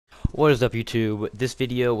What is up, YouTube? This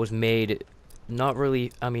video was made not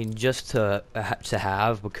really, just to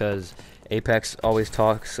have, because Apex always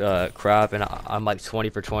talks crap, and I'm like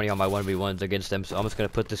 20 for 20 on my 1v1s against them, so I'm just gonna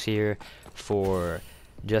put this here for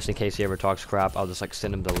just in case he ever talks crap. I'll just like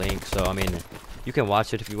send him the link. So you can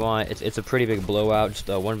watch it if you want. It's a pretty big blowout, just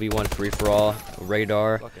a 1v1 free-for-all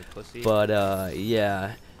radar. Fucking pussy. But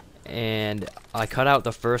yeah. And I cut out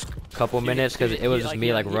the first couple minutes because it was just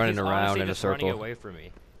me like running around in a circle. Running away from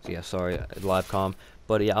me. So yeah, sorry, live comm.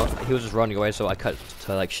 But yeah, he was just running away, so I cut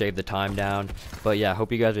to like shave the time down. But yeah,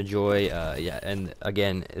 hope you guys enjoy. Yeah, and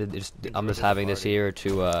again, I'm just having this here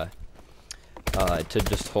to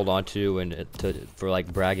just hold on to and for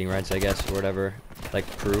like bragging rights, I guess, or whatever, like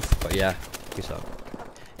proof. But yeah, peace out.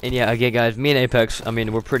 And yeah, again, guys, me and Apex,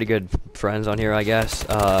 we're pretty good friends on here, I guess.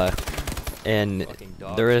 And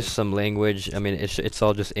there is some language. It's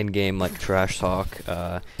all just in-game like trash talk.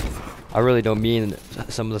 I really don't mean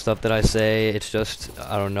some of the stuff that I say. It's just,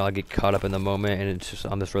 I don't know, I get caught up in the moment,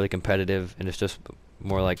 and I'm just really competitive, and it's just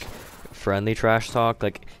more like friendly trash talk.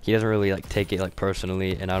 Like, he doesn't really like take it like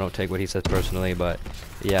personally, and I don't take what he says personally. But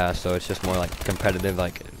yeah, so it's just more like competitive,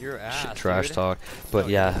 like your ass, trash dude. talk. But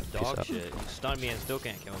no, yeah, dog shit. You stun me and still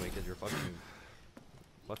can't kill me because you're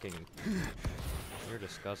fucking. You're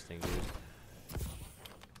disgusting, dude.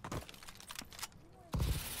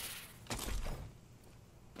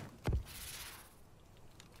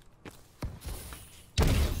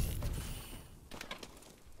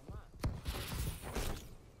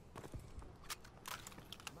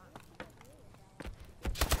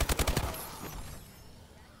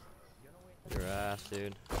 Your ass,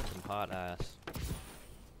 dude. Some hot ass.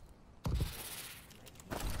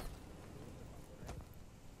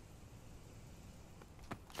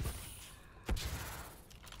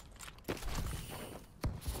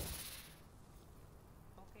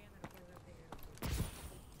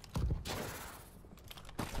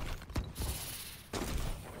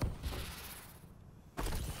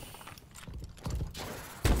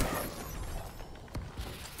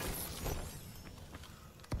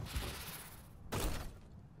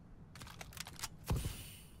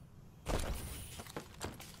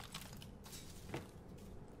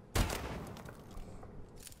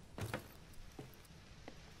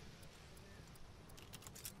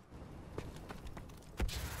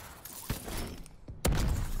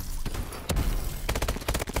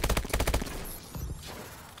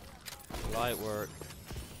 Light work.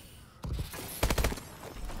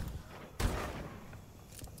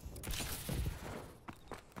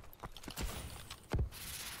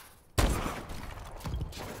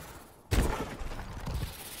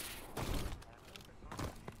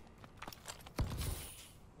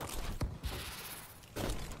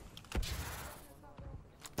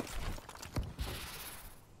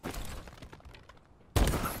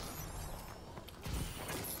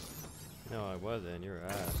 No, I wasn't. Your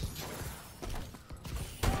ass.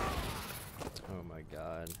 Oh my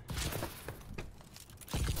god.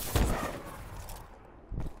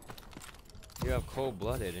 You have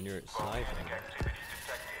cold-blooded and you're sniping. Activity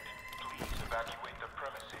detected. Please evacuate the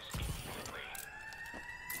premises immediately.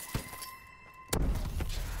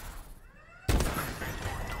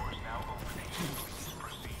 Transport doors now opening. Please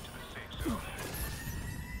proceed to the safe zone.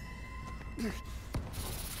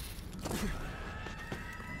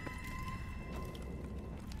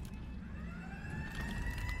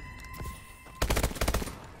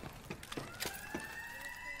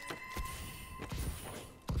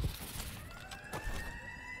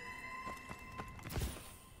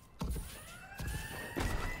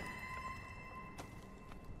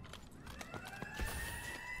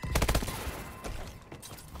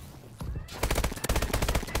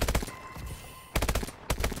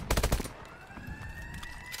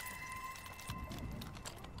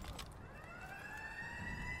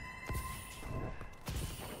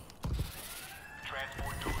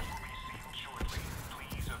 Transport doors will be sealed shortly.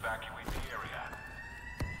 Please evacuate the area.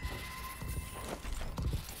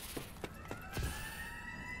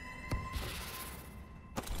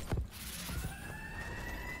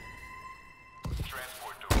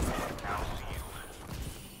 Transport doors are now sealed.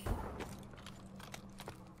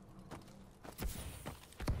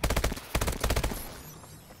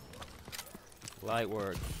 Light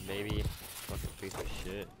work, baby. Fucking piece of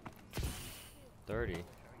shit. 30.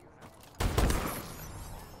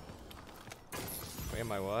 Wait,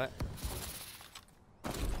 am I what?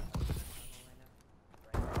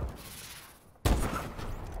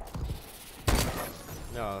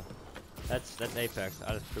 No, that's Apex.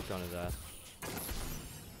 I just pooped on his ass.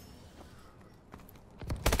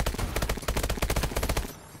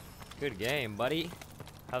 Good game, buddy.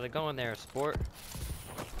 How's it going there, sport?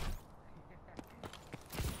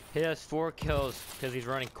 He has 4 kills because he's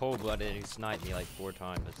running cold-blooded and he sniped me like 4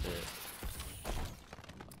 times. That's it.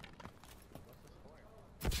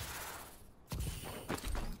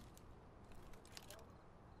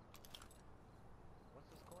 What's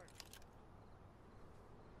the score?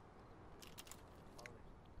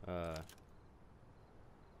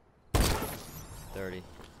 30.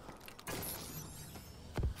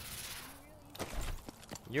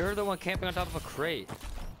 You're the one camping on top of a crate.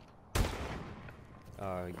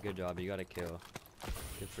 Oh, good job. You got a kill.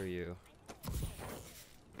 Good for you.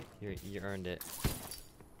 You earned it.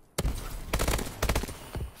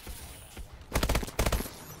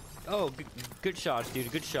 Oh, good shots,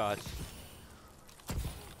 dude. Good shots.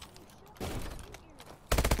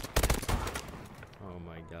 Oh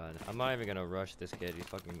my god. I'm not even gonna rush this kid. He's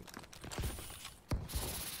fucking...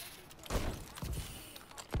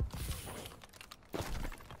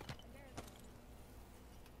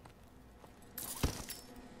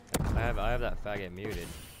 I have that faggot muted.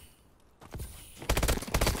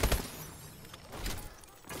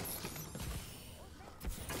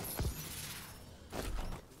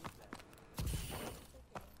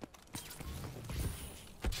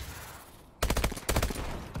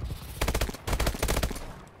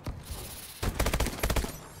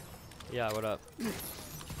 Yeah, what up?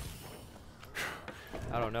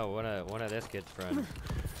 I don't know, one of this kid's friend.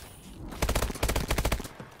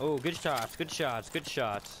 Oh, good shots, good shots, good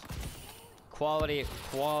shots. Quality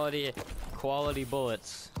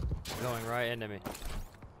bullets going right into me.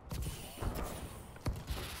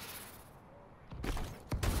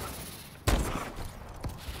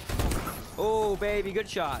 Oh, baby, good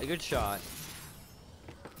shot, good shot.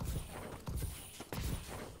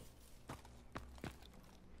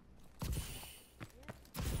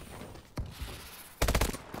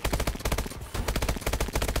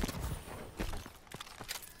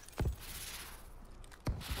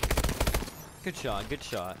 Good shot, good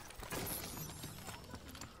shot.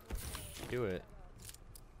 Do it.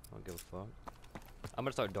 I don't give a fuck. I'm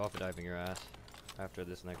gonna start dolphin diving your ass after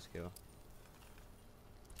this next kill.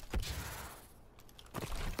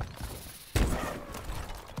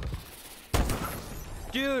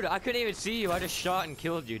 Dude, I couldn't even see you. I just shot and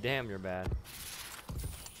killed you. Damn, you're bad.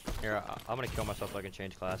 Here, I'm gonna kill myself so I can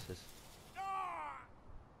change classes.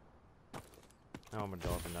 Now I'm gonna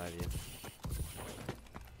dolphin dive you.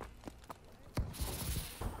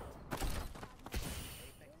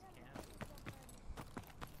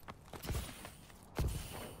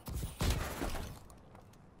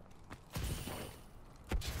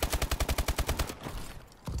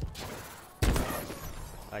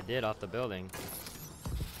 I did off the building.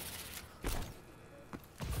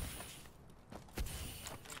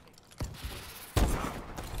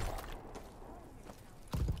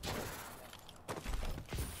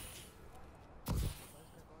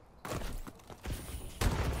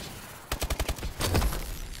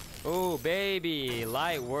 Oh, baby,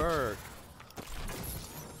 light work.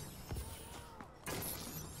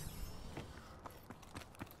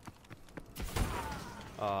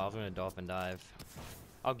 Oh, I was gonna dolphin dive.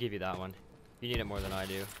 I'll give you that one. You need it more than I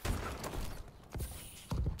do.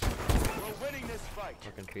 We're winning this fight.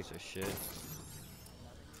 Fucking piece of shit.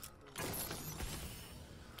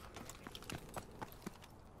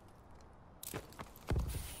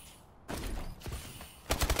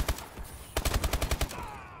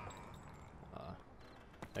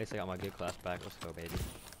 At least I got my good class back. Let's go, baby.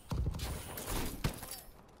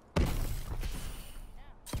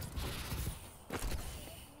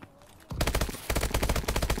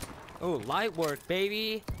 Oh, light work,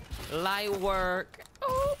 baby. Light work.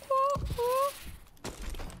 Ooh, ooh, ooh.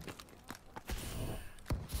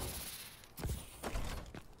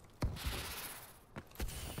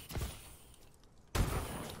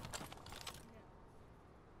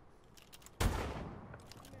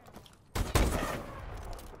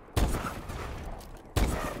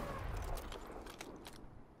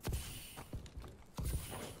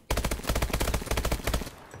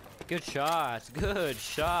 Good shots, good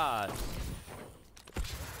shots.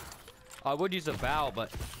 I would use a bow, but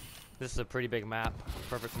this is a pretty big map.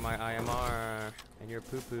 Perfect for my IMR and your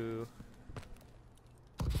poo-poo.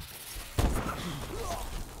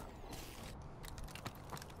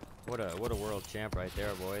 What a world champ right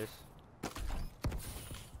there, boys.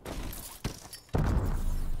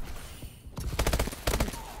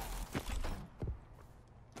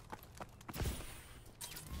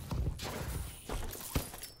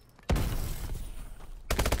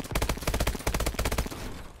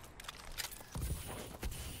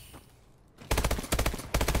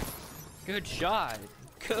 Good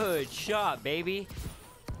shot, baby.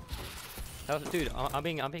 That was, dude. I'm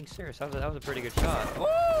being serious. That was a pretty good shot.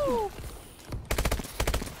 Woo!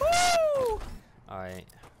 Woo! All right,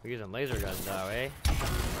 we're using laser guns now, eh?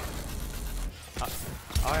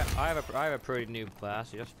 I have a pretty new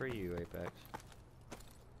class just for you, Apex.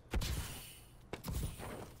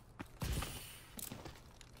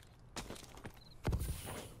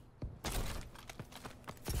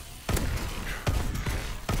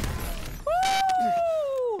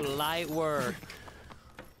 Woo! Light work.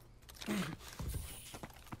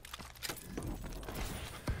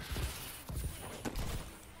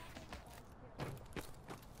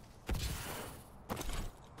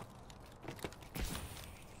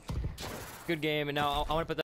 Good game, and now I want to put that.